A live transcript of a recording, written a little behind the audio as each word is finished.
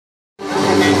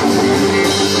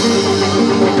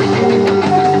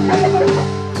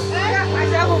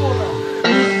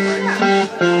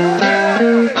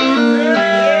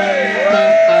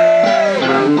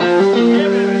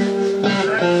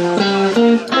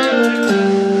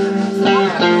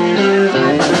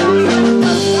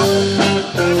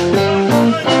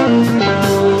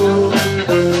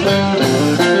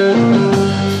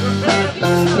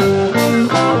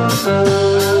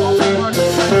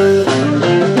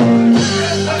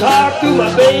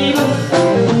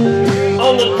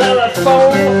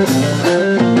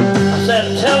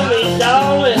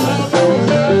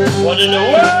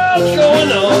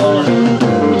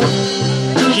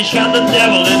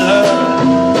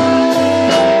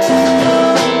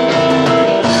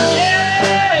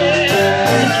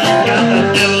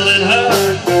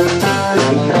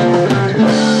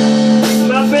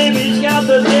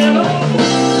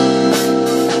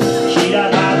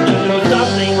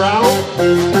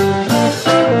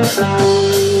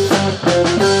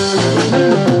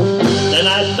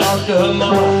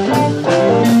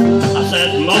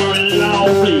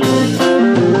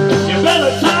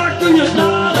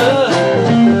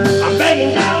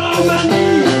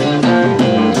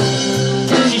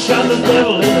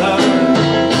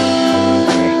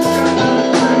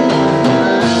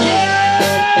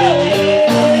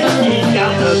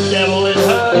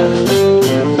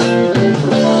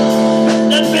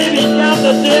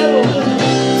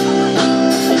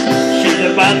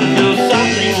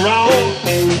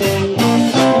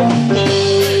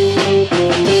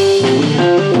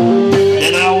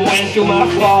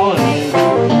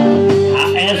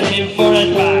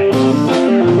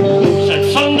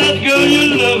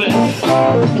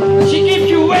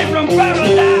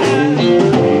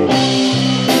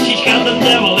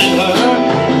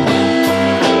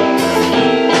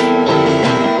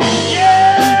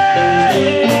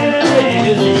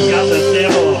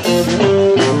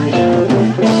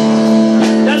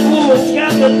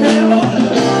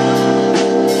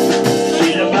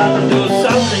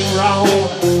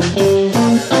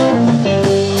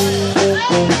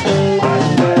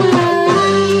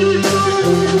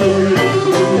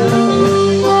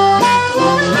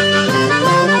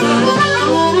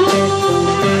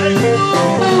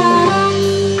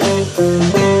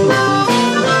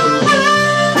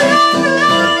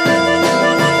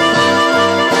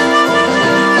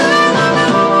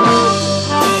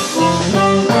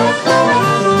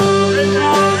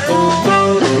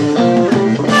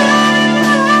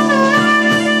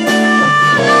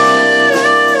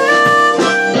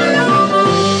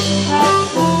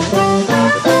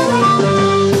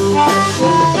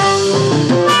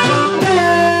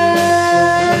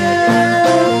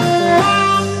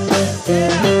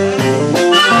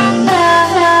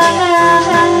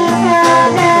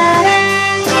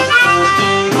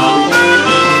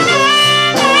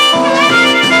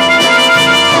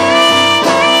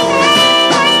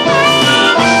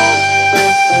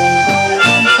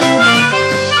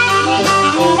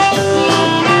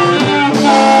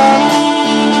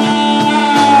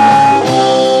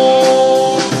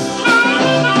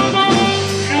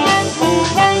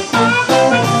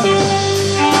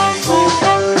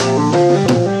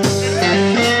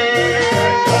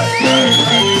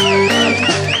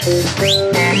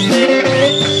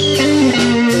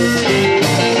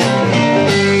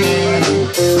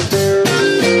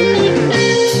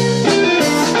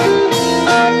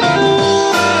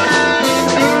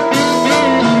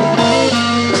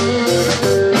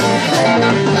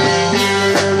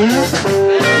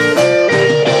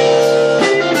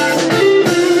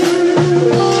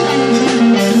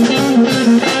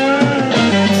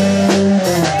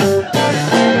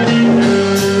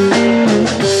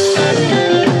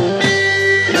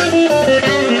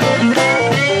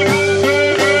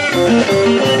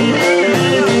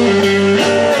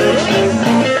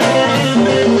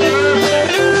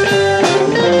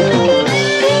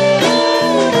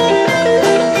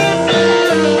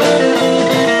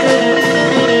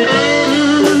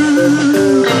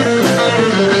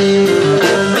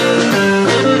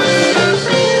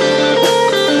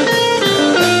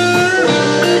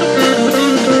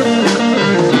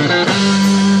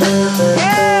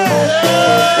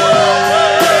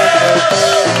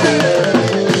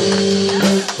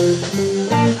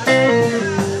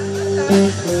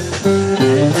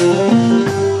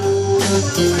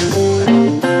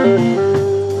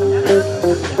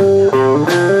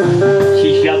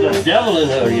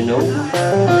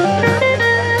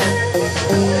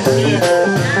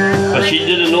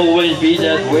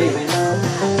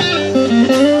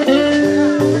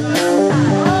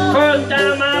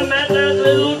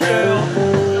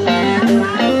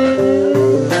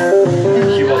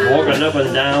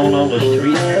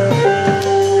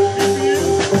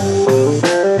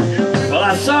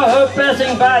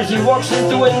She walks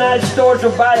into a nice store to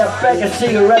buy a pack of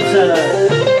cigarettes and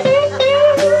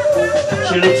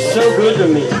She looks so good to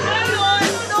me,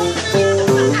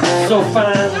 so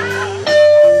fine,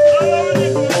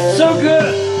 so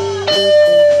good,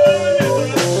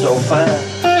 so fine.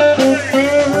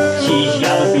 She's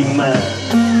gotta be mine.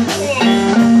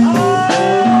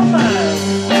 Oh, mine.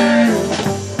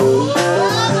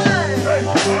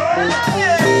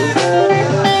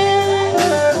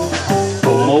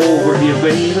 Come over here,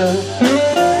 baby.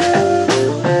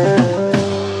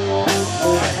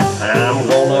 I'm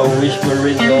gonna whisper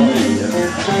in your ear.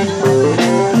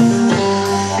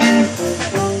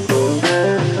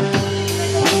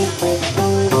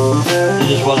 This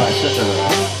is what I said to her.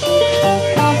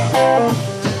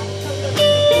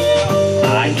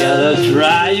 I gotta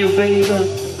try you, baby.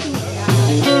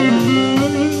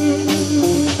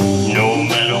 No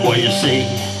matter what you say.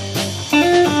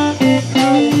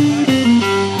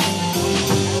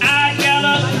 I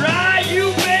gotta try you,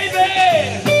 baby.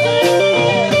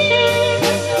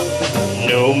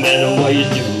 No matter what you do.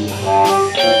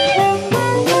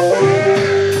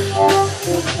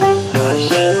 I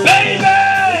said, baby.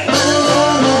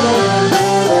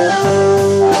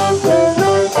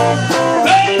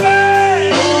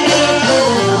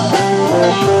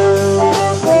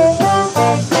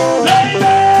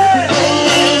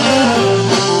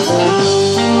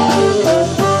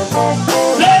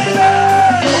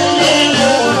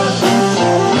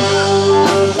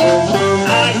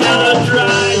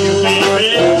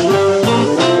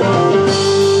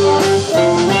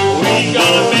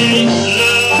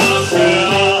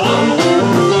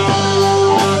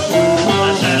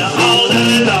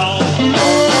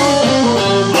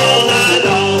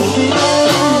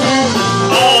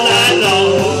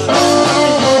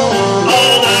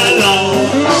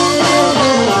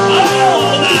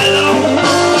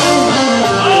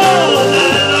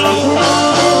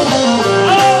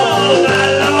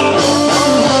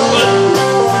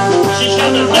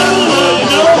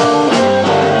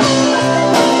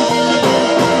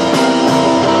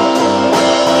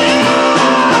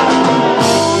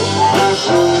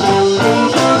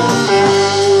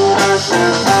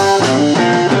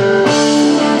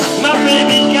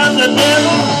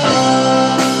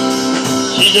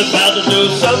 She's about to do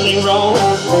something wrong.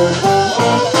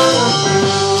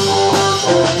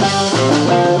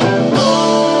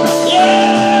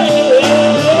 Yeah, yeah,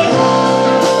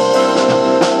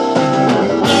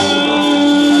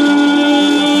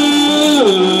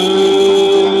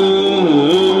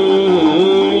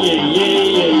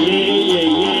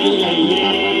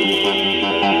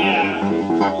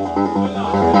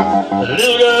 the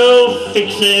little girl, fix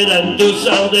it and do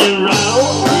something wrong.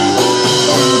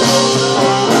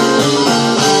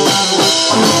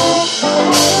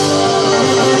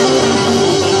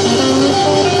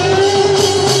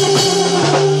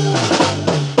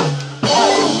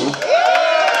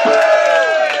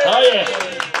 Oh yeah,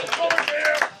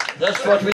 that's what we